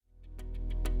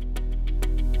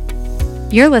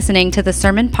You're listening to the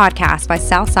Sermon Podcast by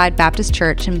Southside Baptist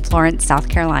Church in Florence, South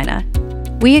Carolina.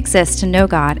 We exist to know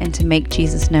God and to make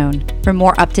Jesus known. For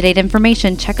more up-to-date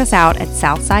information, check us out at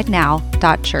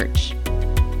southsidenow.church.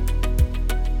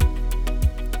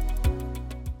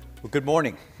 Well, good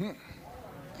morning. I'd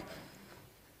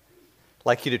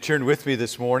like you to turn with me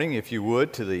this morning, if you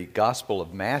would, to the Gospel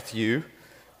of Matthew,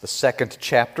 the 2nd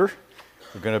chapter.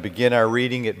 We're going to begin our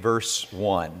reading at verse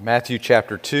 1. Matthew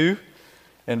chapter 2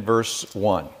 and verse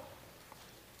 1.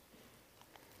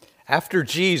 After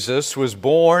Jesus was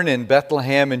born in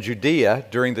Bethlehem in Judea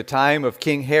during the time of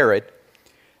King Herod,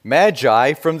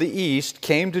 Magi from the east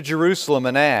came to Jerusalem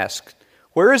and asked,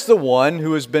 "Where is the one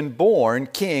who has been born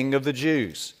King of the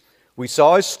Jews? We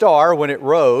saw his star when it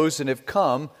rose and have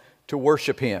come to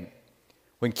worship him."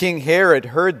 When King Herod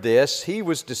heard this, he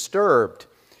was disturbed,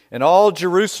 and all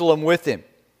Jerusalem with him.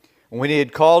 And when he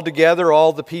had called together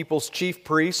all the people's chief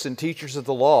priests and teachers of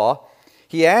the law,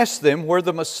 he asked them where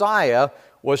the Messiah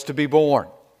was to be born.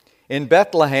 "In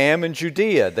Bethlehem in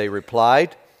Judea," they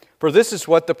replied, "for this is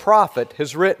what the prophet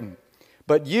has written.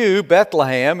 But you,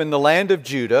 Bethlehem, in the land of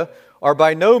Judah, are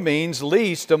by no means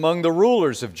least among the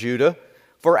rulers of Judah,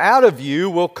 for out of you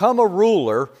will come a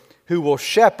ruler who will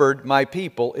shepherd my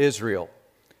people Israel."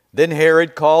 Then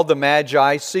Herod called the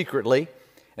Magi secretly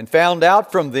and found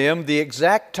out from them the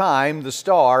exact time the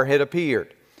star had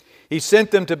appeared. He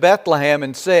sent them to Bethlehem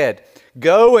and said,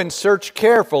 "Go and search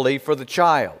carefully for the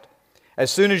child. As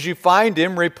soon as you find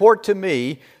him, report to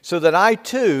me, so that I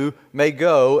too may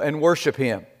go and worship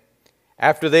him."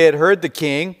 After they had heard the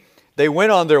king, they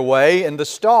went on their way, and the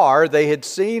star they had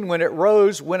seen when it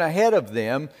rose went ahead of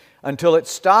them until it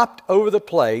stopped over the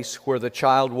place where the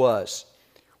child was.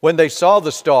 When they saw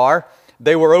the star,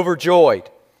 they were overjoyed.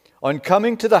 On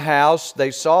coming to the house,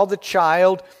 they saw the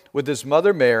child with his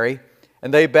mother Mary,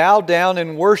 and they bowed down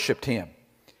and worshipped him.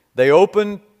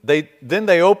 Then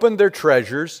they opened their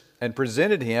treasures and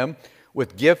presented him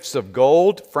with gifts of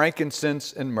gold,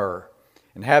 frankincense, and myrrh.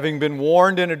 And having been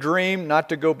warned in a dream not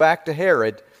to go back to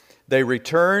Herod, they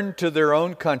returned to their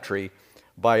own country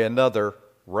by another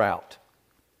route.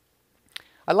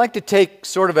 I'd like to take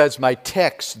sort of as my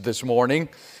text this morning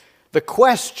the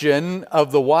question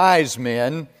of the wise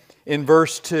men in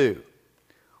verse 2.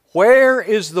 Where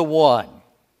is the one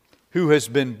who has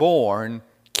been born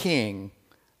King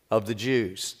of the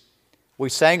Jews? We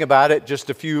sang about it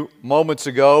just a few moments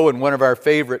ago in one of our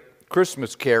favorite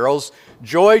Christmas carols.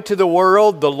 "Joy to the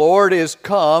world, the Lord is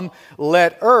come.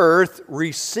 Let earth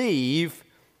receive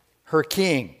her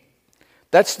King."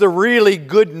 That's the really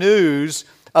good news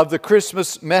of the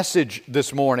Christmas message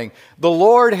this morning. The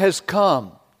Lord has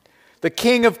come. The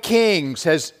King of Kings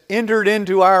has entered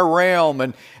into our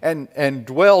realm and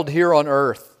dwelled here on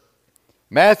earth.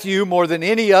 Matthew, more than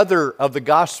any other of the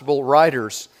gospel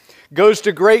writers, goes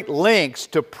to great lengths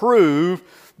to prove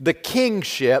the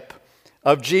kingship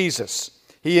of Jesus.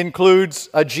 He includes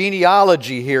a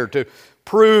genealogy here to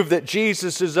prove that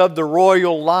Jesus is of the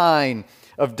royal line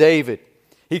of David.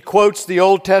 He quotes the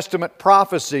Old Testament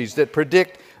prophecies that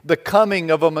predict the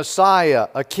coming of a Messiah,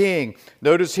 a king.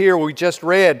 Notice here we just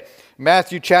read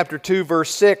Matthew chapter 2, verse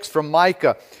 6 from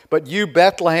Micah. "But you,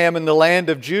 Bethlehem, in the land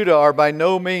of Judah, are by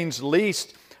no means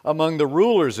least among the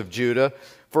rulers of Judah,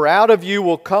 for out of you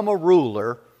will come a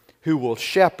ruler who will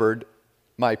shepherd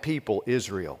my people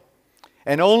Israel."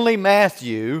 And only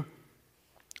Matthew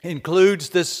includes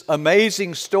this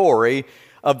amazing story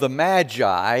of the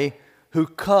Magi who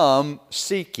come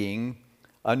seeking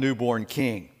a newborn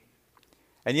king.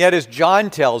 And yet, as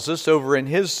John tells us over in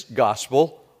his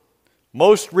gospel,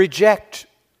 most reject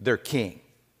their king.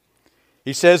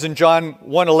 He says in John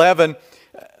 1:11,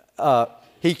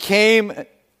 he came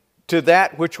to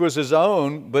that which was his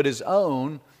own, but his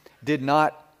own did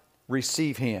not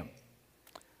receive him.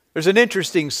 There's an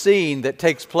interesting scene that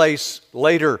takes place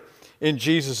later in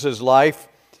Jesus' life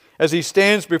as he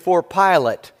stands before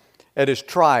Pilate at his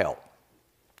trial.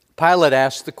 Pilate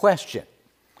asks the question.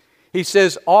 He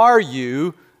says, "Are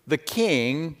you the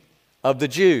king of the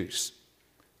Jews?"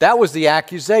 That was the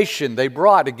accusation they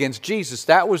brought against Jesus.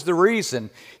 That was the reason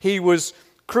he was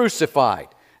crucified.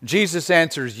 Jesus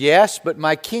answers, "Yes, but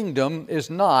my kingdom is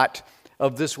not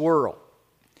of this world."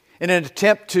 In an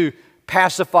attempt to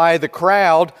pacify the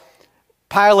crowd,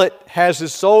 Pilate has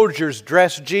his soldiers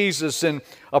dress Jesus in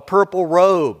a purple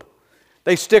robe.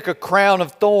 They stick a crown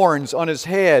of thorns on his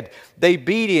head. They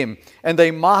beat him and they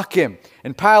mock him.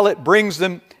 And Pilate brings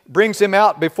him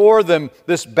out before them,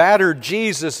 this battered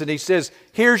Jesus, and he says,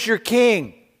 "Here's your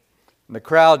king." And the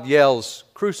crowd yells,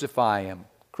 "Crucify him,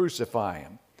 crucify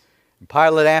him." And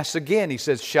Pilate asks again, he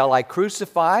says, "Shall I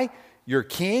crucify your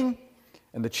king?"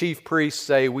 And the chief priests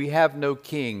say, "We have no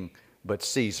king but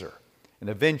Caesar." And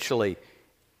eventually,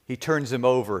 he turns him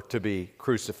over to be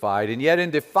crucified. And yet,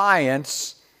 in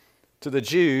defiance to the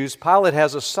Jews, Pilate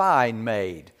has a sign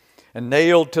made and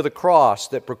nailed to the cross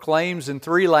that proclaims in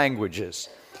 3 languages,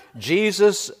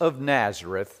 "Jesus of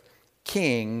Nazareth,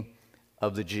 King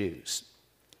of the Jews."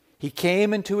 He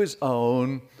came into his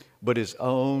own, but his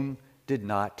own did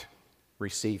not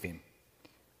receive him.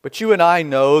 But you and I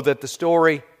know that the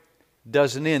story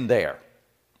doesn't end there.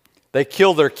 They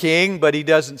kill their king, but he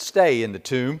doesn't stay in the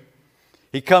tomb.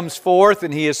 He comes forth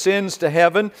and he ascends to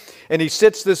heaven, and he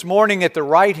sits this morning at the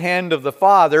right hand of the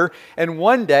Father, and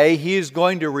one day he is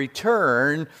going to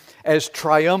return as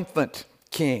triumphant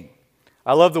king.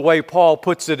 I love the way Paul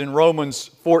puts it in Romans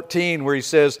 14, where he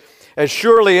says, "As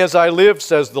surely as I live,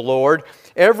 says the Lord,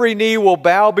 every knee will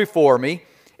bow before me,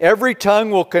 every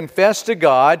tongue will confess to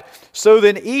God, so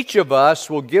then each of us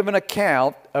will give an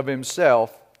account of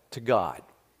himself to God."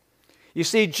 You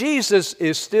see, Jesus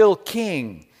is still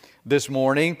king this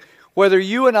morning, whether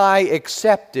you and I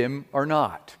accept him or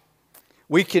not.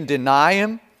 We can deny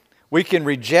him, we can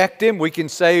reject him, we can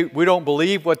say we don't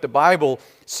believe what the Bible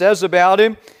says about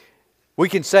him, we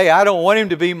can say I don't want him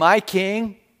to be my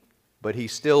king, but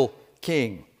he's still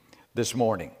king this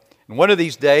morning. And one of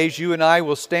these days you and I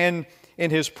will stand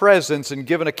in his presence and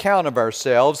give an account of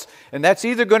ourselves, and that's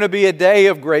either going to be a day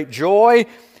of great joy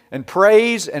and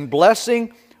praise and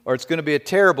blessing, or it's going to be a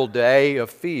terrible day of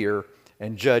fear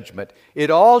and judgment.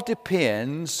 It all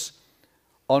depends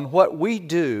on what we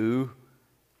do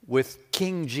with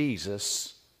King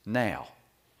Jesus now.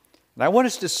 And I want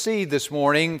us to see this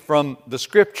morning from the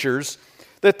Scriptures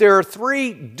that there are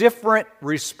 3 different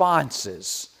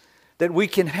responses that we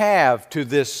can have to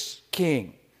this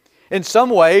King. In some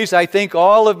ways, I think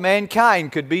all of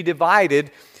mankind could be divided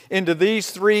into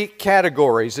these 3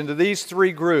 categories, into these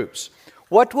 3 groups.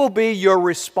 What will be your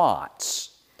response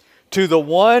to the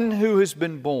one who has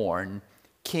been born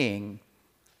King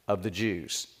of the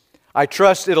Jews? I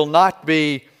trust it'll not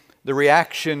be the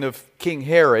reaction of King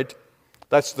Herod.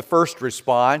 That's the first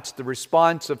response, the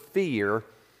response of fear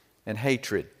and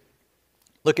hatred.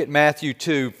 Look at Matthew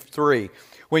 2:3.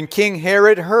 When King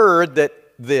Herod heard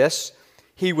this,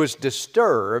 he was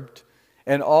disturbed,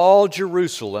 and all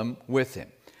Jerusalem with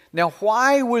him. Now,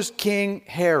 why was King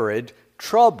Herod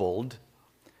troubled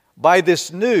by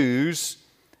this news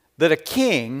that a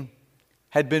king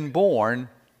had been born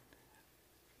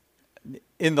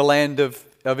in the land of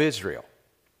Israel?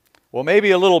 Well,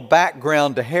 maybe a little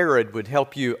background to Herod would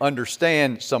help you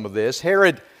understand some of this.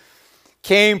 Herod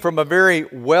came from a very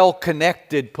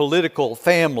well-connected political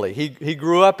family. He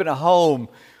grew up in a home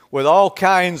with all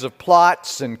kinds of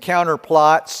plots and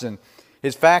counterplots, and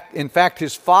in fact,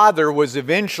 his father was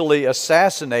eventually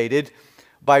assassinated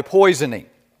by poisoning.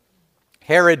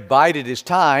 Herod bided his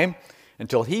time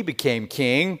until he became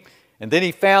king, and then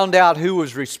he found out who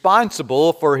was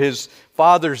responsible for his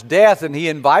father's death, and he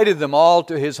invited them all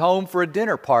to his home for a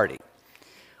dinner party.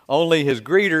 Only his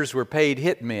greeters were paid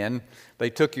hitmen. They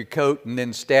took your coat and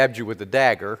then stabbed you with a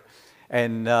dagger,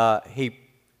 and he,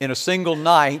 in a single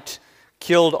night,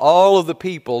 killed all of the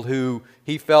people who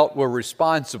he felt were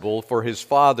responsible for his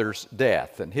father's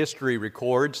death. And history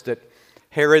records that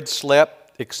Herod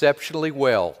slept exceptionally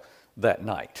well that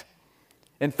night.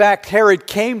 In fact, Herod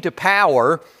came to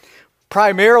power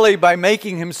primarily by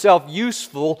making himself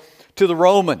useful to the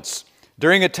Romans.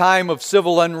 During a time of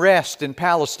civil unrest in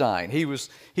Palestine, he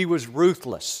was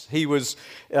ruthless. He was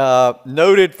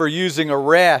noted for using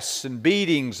arrests and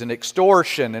beatings and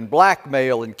extortion and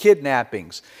blackmail and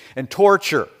kidnappings and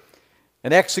torture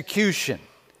and execution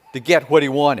to get what he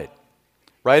wanted.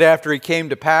 Right after he came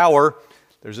to power,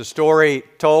 there's a story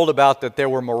told about that there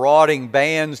were marauding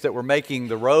bands that were making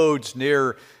the roads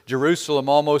near Jerusalem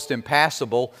almost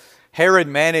impassable. Herod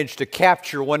managed to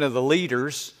capture one of the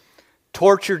leaders,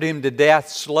 tortured him to death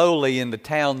slowly in the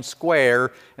town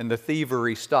square, and the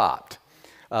thievery stopped.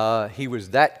 He was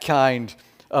that kind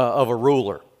of a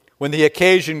ruler. When the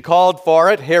occasion called for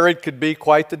it, Herod could be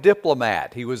quite the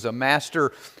diplomat. He was a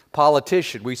master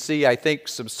politician. We see, I think,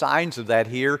 some signs of that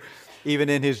here, even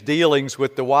in his dealings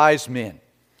with the wise men.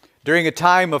 During a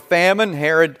time of famine,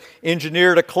 Herod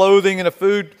engineered a clothing and a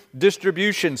food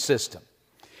distribution system.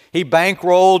 He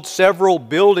bankrolled several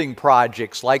building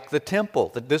projects like the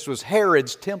temple. This was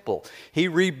Herod's temple. He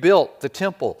rebuilt the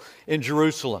temple in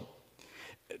Jerusalem.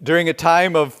 During a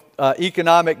time of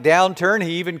economic downturn,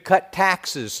 he even cut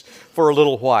taxes for a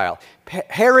little while.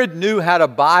 Herod knew how to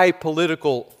buy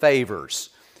political favors,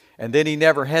 and then he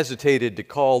never hesitated to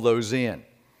call those in.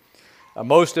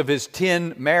 Most of his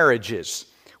 10 marriages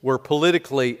were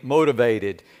politically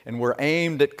motivated and were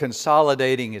aimed at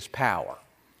consolidating his power.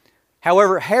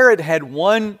 However, Herod had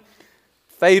one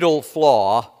fatal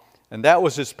flaw, and that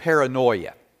was his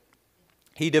paranoia.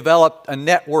 He developed a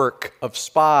network of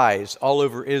spies all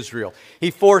over Israel.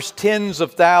 He forced tens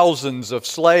of thousands of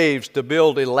slaves to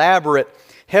build elaborate,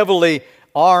 heavily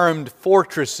armed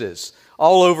fortresses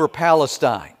all over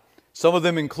Palestine. Some of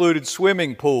them included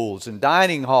swimming pools and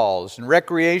dining halls and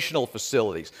recreational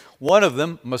facilities. One of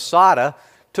them, Masada,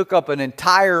 took up an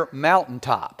entire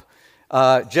mountaintop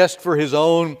just for his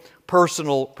own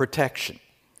personal protection.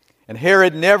 And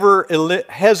Herod never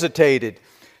hesitated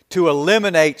to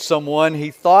eliminate someone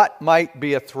he thought might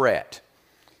be a threat.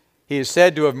 He is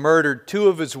said to have murdered 2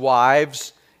 of his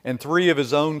wives and 3 of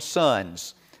his own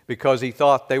sons because he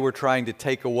thought they were trying to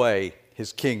take away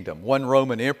his kingdom. One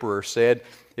Roman emperor said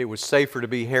it was safer to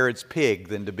be Herod's pig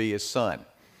than to be his son.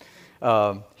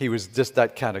 He was just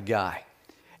that kind of guy.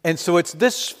 And so it's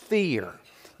this fear,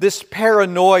 this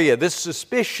paranoia, this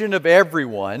suspicion of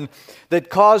everyone that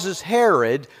causes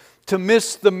Herod to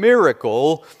miss the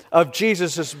miracle of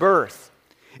Jesus' birth.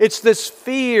 It's this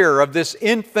fear of this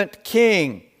infant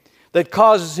king that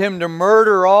causes him to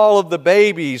murder all of the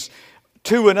babies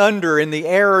 2 and under in the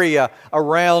area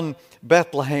around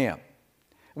Bethlehem.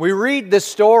 We read this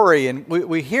story and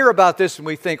we hear about this and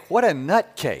we think, what a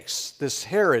nutcase this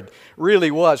Herod really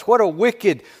was. What a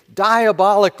wicked,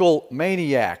 diabolical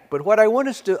maniac. But what I want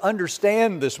us to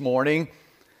understand this morning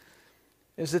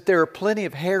is that there are plenty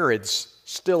of Herods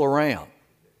still around.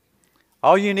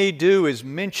 All you need to do is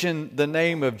mention the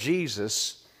name of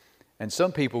Jesus and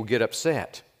some people get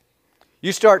upset.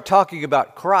 You start talking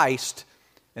about Christ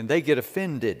and they get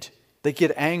offended. They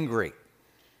get angry.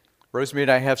 Rosemary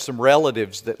and I have some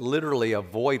relatives that literally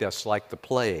avoid us like the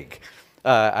plague.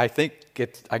 I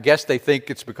guess they think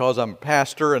it's because I'm a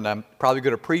pastor and I'm probably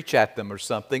going to preach at them or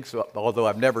something, although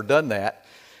I've never done that.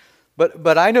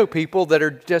 But I know people that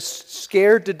are just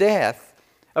scared to death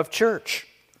of church.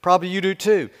 Probably you do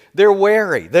too. They're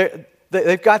wary.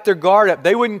 They've got their guard up.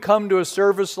 They wouldn't come to a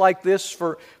service like this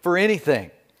for anything.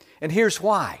 And here's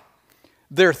why.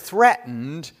 They're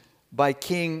threatened by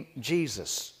King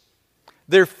Jesus.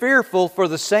 They're fearful for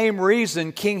the same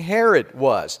reason King Herod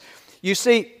was. You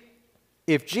see,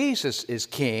 if Jesus is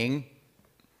king,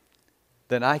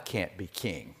 then I can't be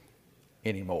king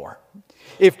anymore.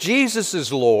 If Jesus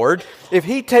is Lord, if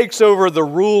He takes over the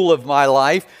rule of my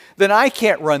life, then I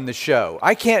can't run the show.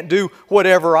 I can't do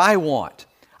whatever I want.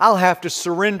 I'll have to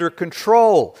surrender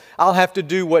control. I'll have to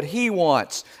do what He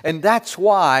wants. And that's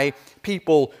why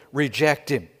people reject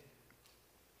Him.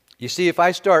 You see, if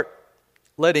I start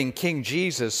letting King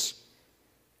Jesus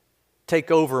take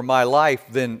over my life,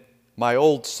 then my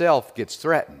old self gets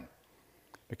threatened.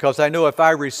 Because I know if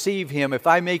I receive Him, if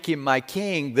I make Him my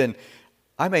king, then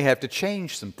I may have to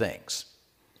change some things.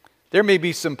 There may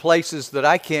be some places that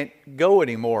I can't go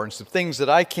anymore and some things that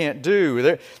I can't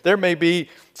do. There may be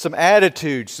some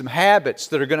attitudes, some habits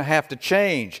that are going to have to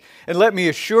change. And let me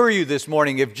assure you this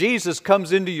morning, if Jesus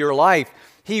comes into your life,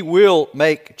 He will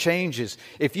make changes.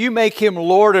 If you make Him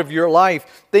Lord of your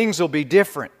life, things will be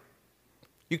different.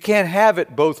 You can't have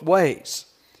it both ways.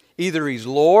 Either He's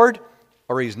Lord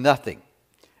or He's nothing.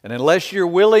 And unless you're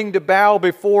willing to bow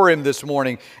before Him this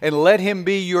morning and let Him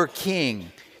be your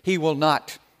king, He will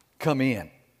not come in.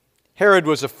 Herod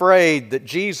was afraid that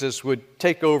Jesus would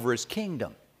take over his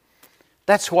kingdom.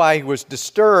 That's why he was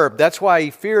disturbed. That's why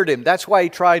he feared Him. That's why he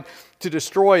tried to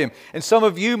destroy Him. And some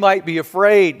of you might be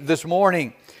afraid this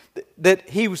morning that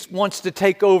He wants to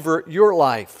take over your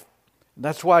life.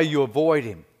 That's why you avoid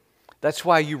Him. That's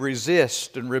why you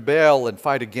resist and rebel and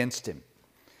fight against Him.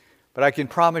 But I can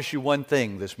promise you one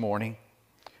thing this morning.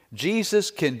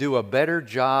 Jesus can do a better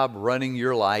job running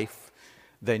your life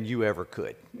than you ever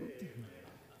could.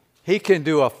 He can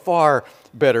do a far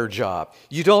better job.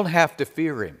 You don't have to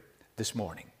fear Him this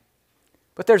morning.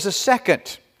 But there's a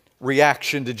second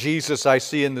reaction to Jesus I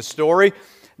see in the story.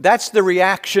 That's the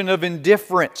reaction of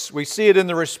indifference. We see it in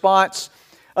the response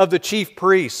of the chief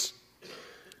priests.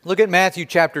 Look at Matthew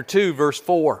chapter 2, verse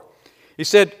 4. He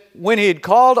said, when He had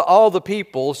called all the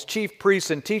peoples, chief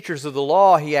priests and teachers of the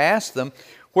law, He asked them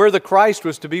where the Christ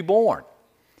was to be born.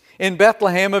 In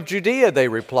Bethlehem of Judea, they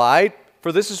replied,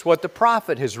 for this is what the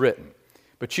prophet has written.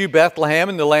 But you, Bethlehem,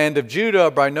 in the land of Judah,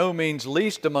 are by no means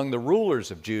least among the rulers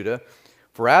of Judah,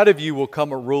 for out of you will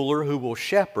come a ruler who will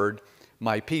shepherd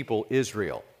my people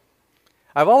Israel.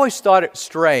 I've always thought it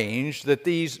strange that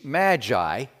these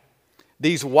magi,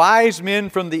 these wise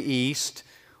men from the east,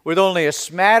 with only a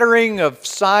smattering of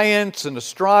science and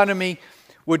astronomy,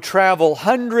 would travel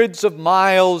hundreds of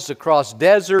miles across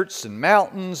deserts and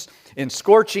mountains in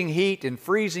scorching heat and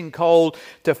freezing cold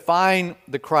to find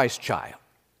the Christ child.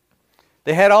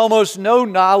 They had almost no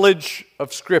knowledge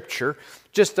of Scripture,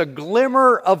 just a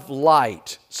glimmer of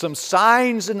light, some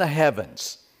signs in the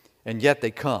heavens, and yet they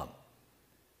come.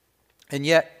 And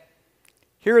yet,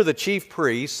 here are the chief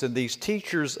priests and these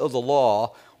teachers of the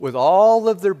law with all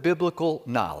of their biblical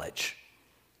knowledge,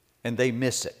 and they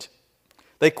miss it.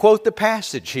 They quote the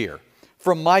passage here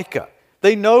from Micah.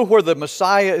 They know where the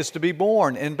Messiah is to be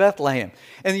born, in Bethlehem,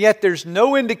 and yet there's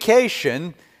no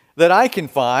indication that I can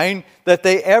find that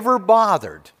they ever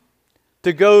bothered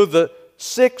to go the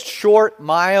 6 short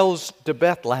miles to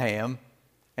Bethlehem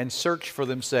and search for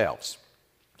themselves.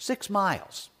 6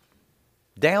 miles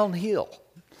downhill.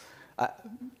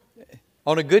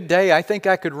 On a good day, I think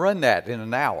I could run that in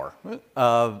an hour.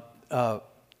 Have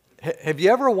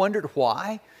you ever wondered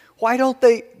why? Why don't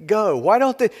they go? Why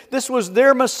don't they? This was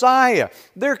their Messiah,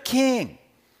 their King.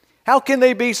 How can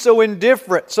they be so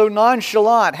indifferent, so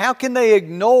nonchalant? How can they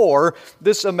ignore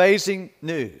this amazing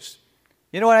news?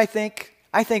 You know what I think?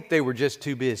 I think they were just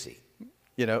too busy.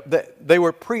 You know, they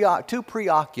were too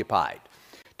preoccupied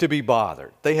to be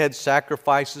bothered. They had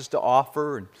sacrifices to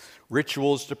offer and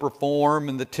rituals to perform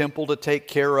and the temple to take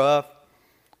care of.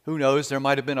 Who knows, there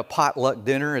might have been a potluck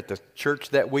dinner at the church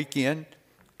that weekend.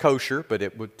 Kosher, but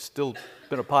it would still have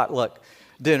been a potluck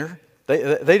dinner.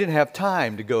 They didn't have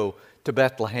time to go to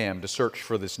Bethlehem to search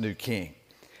for this new king.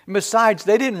 And besides,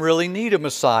 they didn't really need a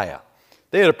Messiah.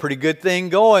 They had a pretty good thing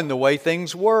going the way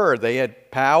things were. They had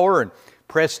power and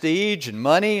prestige and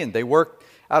money, and they worked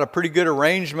out a pretty good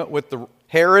arrangement with the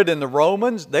Herod and the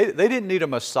Romans. They didn't need a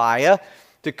Messiah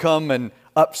to come and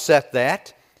upset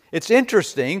that. It's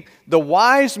interesting, the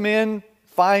wise men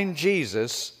find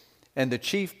Jesus and the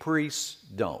chief priests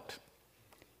don't.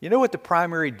 You know what the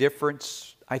primary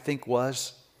difference, I think,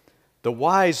 was? The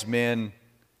wise men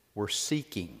were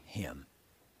seeking him.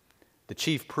 The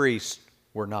chief priests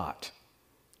were not.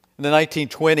 In the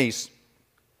 1920s,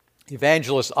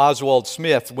 evangelist Oswald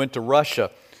Smith went to Russia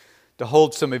to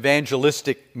hold some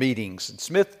evangelistic meetings. And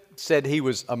Smith said he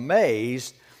was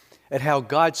amazed at how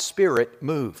God's Spirit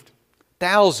moved.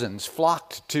 Thousands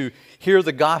flocked to hear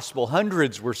the gospel.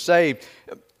 Hundreds were saved.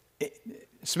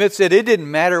 Smith said it didn't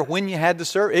matter when you had the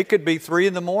service. It could be 3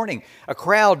 a.m. A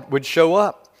crowd would show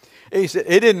up. He said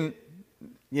it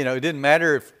didn't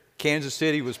matter if Kansas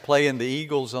City was playing the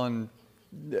Eagles on,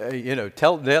 none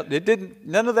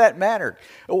of that mattered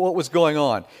what was going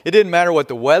on. It didn't matter what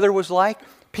the weather was like.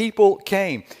 People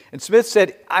came. And Smith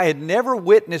said, I had never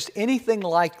witnessed anything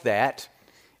like that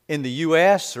in the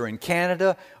U.S. or in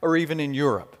Canada or even in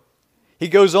Europe. He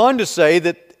goes on to say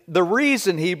that the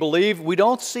reason he believed we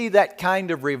don't see that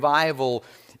kind of revival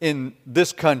in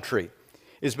this country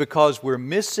is because we're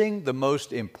missing the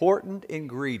most important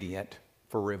ingredient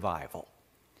for revival.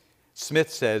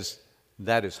 Smith says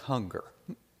that is hunger.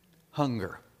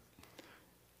 Hunger.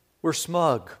 We're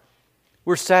smug.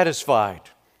 We're satisfied.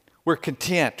 We're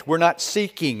content. We're not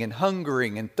seeking and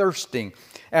hungering and thirsting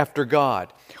after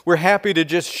God. We're happy to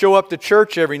just show up to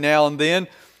church every now and then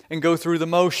and go through the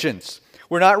motions.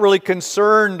 We're not really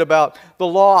concerned about the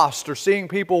lost or seeing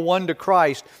people won to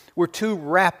Christ. We're too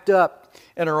wrapped up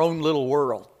in our own little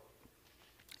world.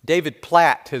 David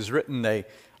Platt has written an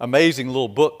amazing little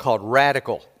book called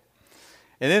Radical.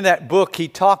 And in that book, he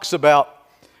talks about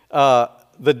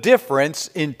the difference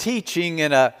in teaching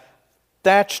in a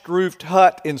thatched-roofed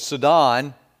hut in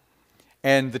Sudan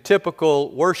and the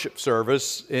typical worship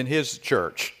service in his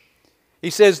church. He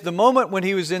says the moment when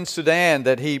he was in Sudan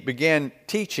that he began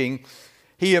teaching,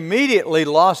 he immediately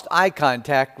lost eye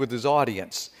contact with his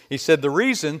audience. He said the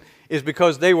reason is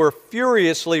because they were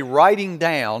furiously writing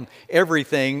down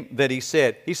everything that he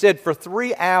said. He said for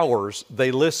 3 hours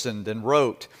they listened and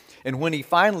wrote, and when he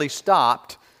finally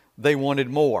stopped, they wanted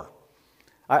more.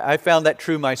 I found that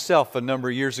true myself a number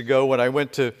of years ago when I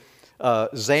went to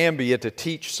Zambia to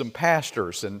teach some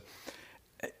pastors, and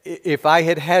if I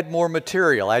had had more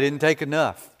material, I didn't take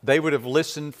enough, they would have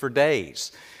listened for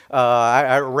days.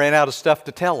 I ran out of stuff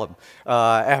to tell them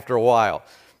after a while.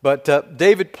 But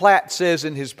David Platt says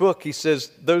in his book, he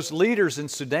says, those leaders in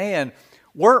Sudan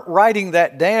weren't writing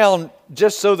that down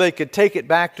just so they could take it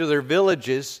back to their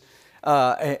villages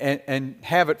and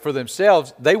have it for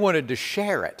themselves. They wanted to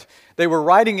share it. They were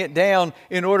writing it down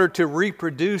in order to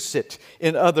reproduce it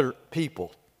in other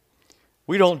people.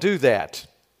 We don't do that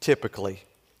typically.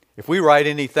 If we write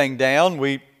anything down,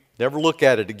 we never look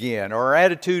at it again. Our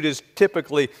attitude is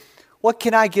typically, what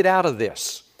can I get out of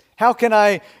this? How can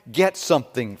I get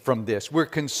something from this? We're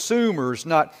consumers,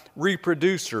 not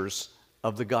reproducers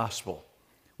of the gospel.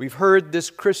 We've heard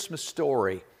this Christmas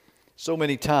story so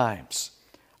many times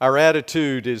Our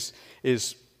attitude is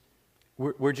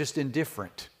we're just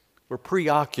indifferent. We're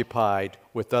preoccupied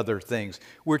with other things.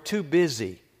 We're too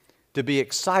busy to be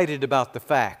excited about the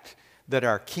fact that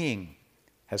our King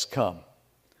has come.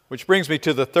 Which brings me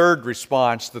to the third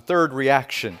response, the third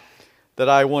reaction that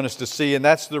I want us to see, and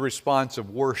that's the response of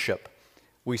worship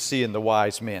we see in the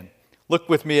wise men. Look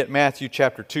with me at Matthew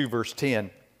chapter 2, verse 10.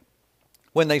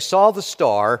 When they saw the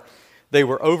star, they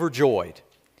were overjoyed.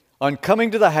 On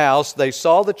coming to the house, they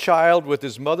saw the child with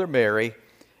his mother Mary,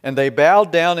 and they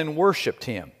bowed down and worshiped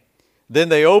him. Then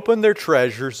they opened their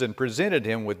treasures and presented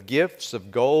him with gifts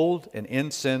of gold and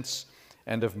incense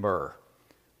and of myrrh.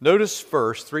 Notice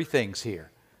first three things here.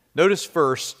 Notice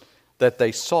first that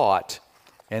they sought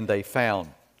and they found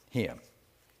him.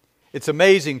 It's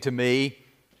amazing to me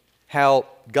how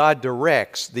God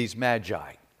directs these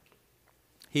magi.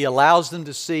 He allows them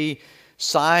to see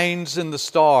signs in the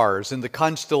stars and the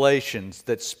constellations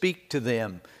that speak to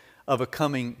them of a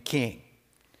coming king.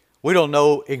 We don't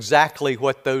know exactly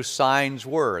what those signs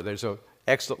were. There's an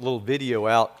excellent little video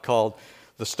out called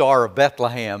The Star of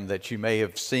Bethlehem that you may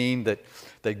have seen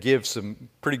that gives some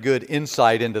pretty good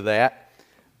insight into that.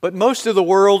 But most of the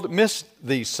world missed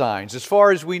these signs. As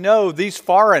far as we know, these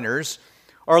foreigners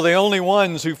are the only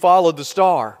ones who followed the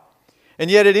star. And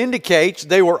yet it indicates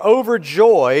they were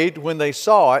overjoyed when they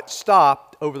saw it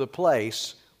stopped over the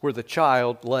place where the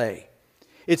child lay.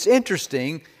 It's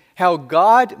interesting how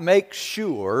God makes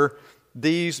sure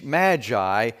these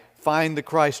magi find the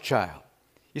Christ child.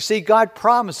 You see, God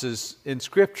promises in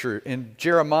Scripture, in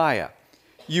Jeremiah,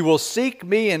 "You will seek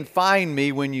me and find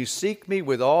me when you seek me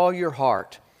with all your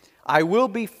heart. I will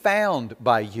be found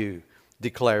by you,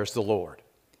 declares the Lord."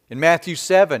 In Matthew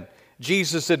 7,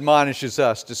 Jesus admonishes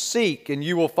us to seek and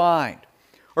you will find.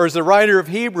 Or as the writer of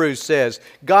Hebrews says,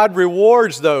 God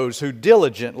rewards those who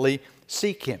diligently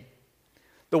seek Him.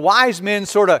 The wise men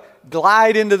sort of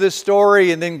glide into this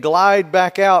story and then glide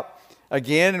back out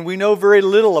again, and we know very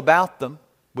little about them.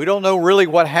 We don't know really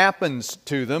what happens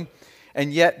to them,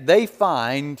 and yet they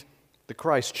find the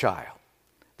Christ child.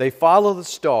 They follow the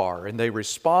star and they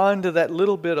respond to that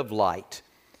little bit of light,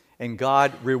 and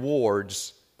God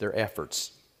rewards their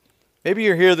efforts. Maybe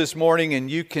you're here this morning and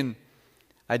you can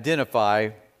identify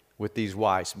with these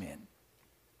wise men.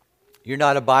 You're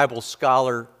not a Bible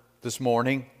scholar this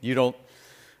morning. You don't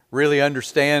really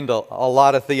understand a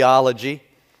lot of theology.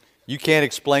 You can't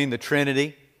explain the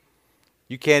Trinity.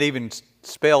 You can't even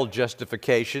spell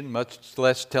justification, much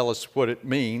less tell us what it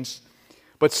means.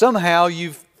 But somehow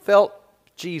you've felt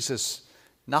Jesus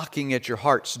knocking at your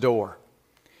heart's door.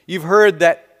 You've heard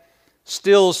that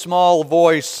still small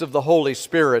voice of the Holy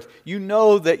Spirit. You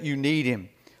know that you need Him.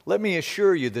 Let me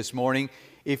assure you this morning,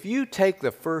 if you take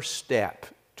the first step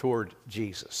toward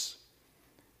Jesus,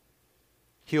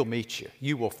 He'll meet you.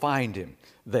 You will find Him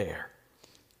there.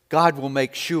 God will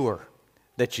make sure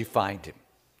that you find Him.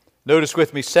 Notice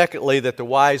with me, secondly, that the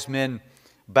wise men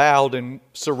bowed in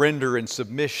surrender and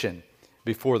submission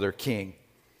before their king.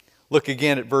 Look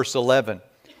again at verse 11.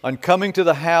 On coming to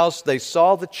the house, they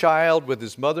saw the child with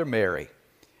his mother Mary,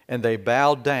 and they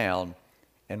bowed down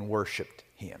and worshiped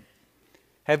Him.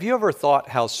 Have you ever thought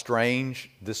how strange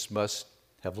this must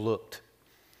have looked?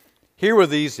 Here were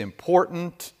these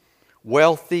important,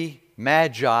 wealthy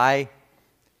magi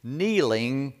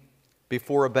kneeling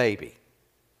before a baby.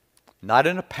 Not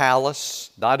in a palace,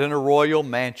 not in a royal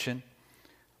mansion,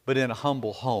 but in a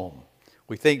humble home.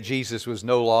 We think Jesus was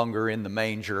no longer in the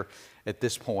manger at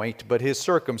this point, but his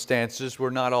circumstances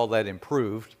were not all that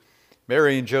improved.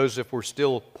 Mary and Joseph were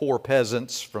still poor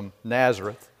peasants from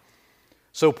Nazareth.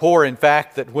 So poor, in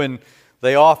fact, that when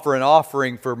they offer an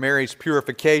offering for Mary's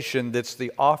purification, that's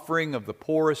the offering of the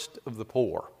poorest of the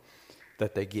poor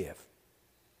that they give.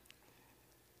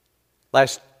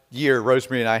 Last year,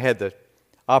 Rosemary and I had the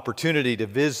opportunity to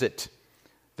visit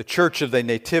the Church of the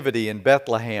Nativity in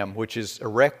Bethlehem, which is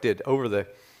erected over the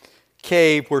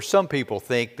cave where some people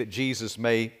think that Jesus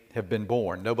may have been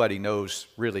born. Nobody knows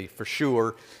really for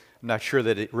sure. I'm not sure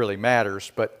that it really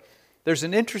matters, but there's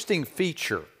an interesting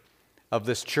feature of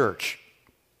this church.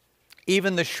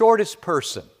 Even the shortest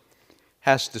person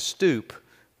has to stoop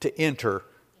to enter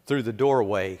through the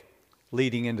doorway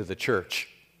leading into the church.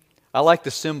 I like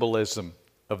the symbolism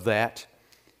of that.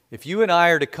 If you and I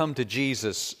are to come to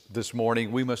Jesus this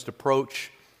morning, we must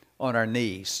approach on our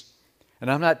knees.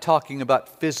 And I'm not talking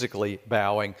about physically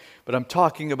bowing, but I'm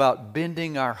talking about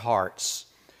bending our hearts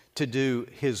to do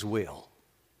His will.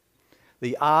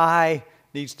 The I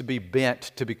needs to be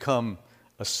bent to become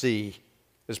a C.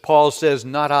 As Paul says,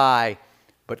 not I,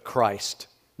 but Christ.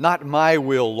 Not my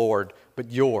will, Lord,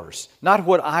 but yours. Not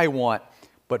what I want,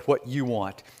 but what you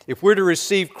want. If we're to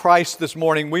receive Christ this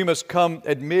morning, we must come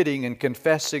admitting and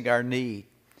confessing our need.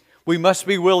 We must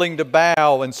be willing to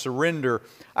bow and surrender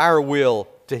our will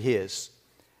to His.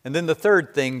 And then the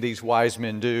third thing these wise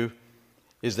men do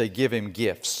is they give Him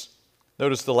gifts.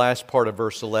 Notice the last part of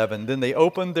verse 11. Then they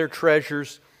opened their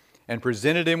treasures and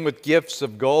presented Him with gifts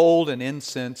of gold and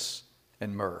incense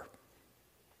and myrrh.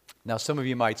 Now some of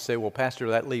you might say, well,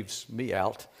 Pastor, that leaves me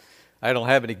out. I don't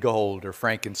have any gold or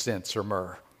frankincense or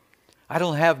myrrh. I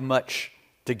don't have much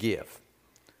to give.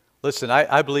 Listen,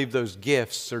 I believe those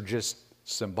gifts are just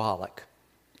symbolic.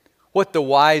 What the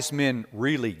wise men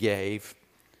really gave,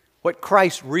 what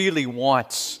Christ really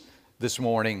wants this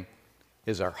morning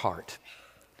is our heart.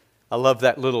 I love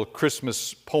that little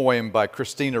Christmas poem by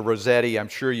Christina Rossetti. I'm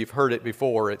sure you've heard it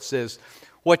before. It says,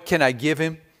 "What can I give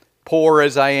Him, poor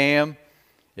as I am?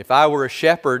 If I were a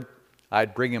shepherd,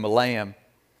 I'd bring Him a lamb.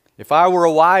 If I were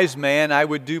a wise man, I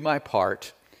would do my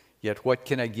part. Yet what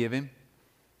can I give Him?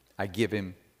 I give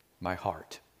Him my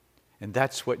heart." And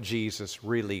that's what Jesus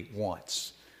really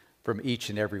wants from each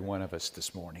and every one of us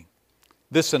this morning.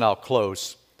 This, and I'll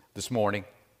close this morning.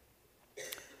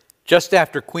 Just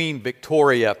after Queen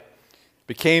Victoria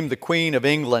became the Queen of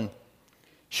England,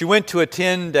 she went to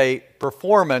attend a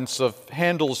performance of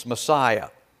Handel's Messiah.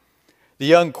 The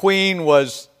young queen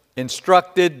was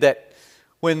instructed that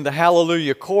when the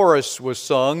Hallelujah chorus was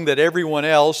sung, that everyone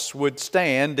else would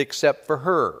stand except for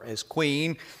her. As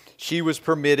queen, she was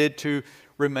permitted to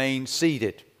remain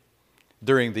seated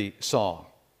during the song.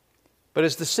 But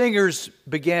as the singers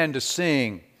began to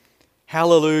sing,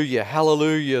 "Hallelujah,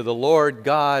 hallelujah, the Lord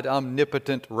God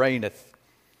omnipotent reigneth,"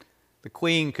 the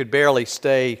queen could barely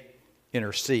stay in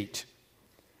her seat.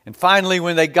 And finally,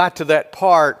 when they got to that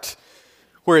part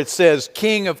where it says,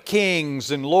 "King of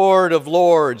kings and Lord of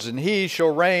lords, and He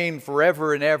shall reign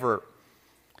forever and ever,"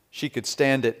 she could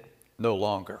stand it no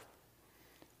longer.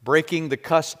 Breaking the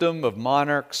custom of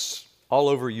monarchs all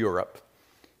over Europe,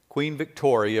 Queen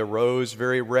Victoria rose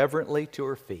very reverently to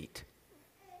her feet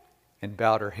and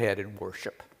bowed her head in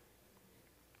worship.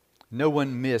 No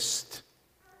one missed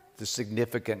the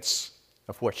significance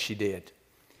of what she did.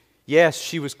 Yes,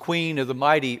 she was queen of the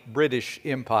mighty British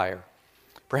Empire,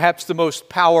 perhaps the most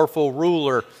powerful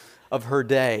ruler of her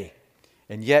day,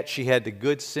 and yet she had the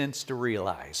good sense to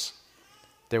realize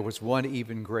there was one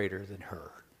even greater than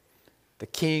her, the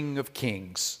King of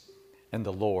kings and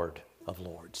the Lord of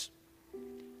lords.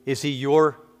 Is He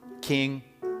your King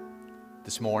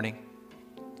this morning?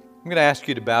 I'm going to ask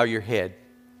you to bow your head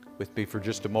with me for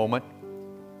just a moment.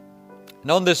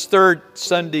 And on this third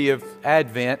Sunday of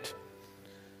Advent,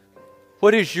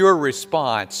 what is your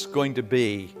response going to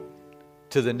be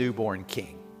to the newborn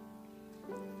King?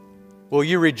 Will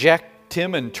you reject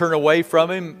Him and turn away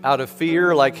from Him out of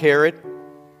fear like Herod?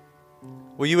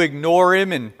 Will you ignore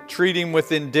Him and treat Him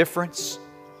with indifference?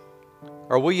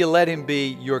 Or will you let Him be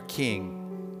your King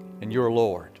and your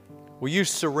Lord? Will you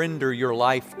surrender your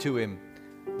life to Him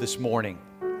this morning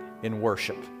in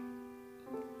worship?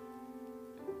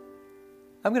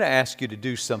 I'm going to ask you to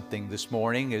do something this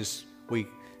morning as we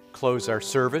close our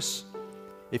service.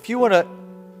 If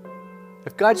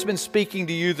God's been speaking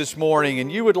to you this morning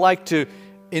and you would like to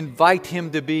invite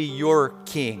Him to be your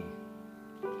King,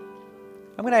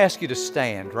 I'm going to ask you to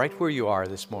stand right where you are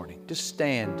this morning. Just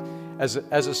stand as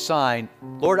a sign.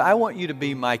 Lord, I want you to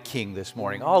be my King this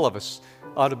morning. All of us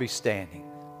ought to be standing.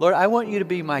 Lord, I want you to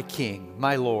be my King,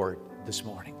 my Lord this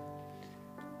morning.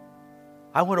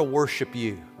 I want to worship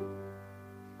you.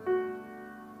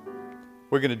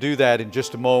 We're going to do that in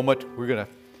just a moment. We're going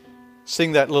to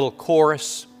sing that little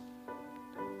chorus.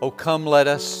 "Oh, come, let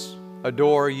us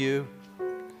adore you,"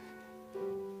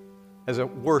 as a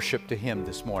worship to Him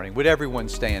this morning. Would everyone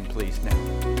stand, please,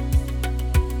 now?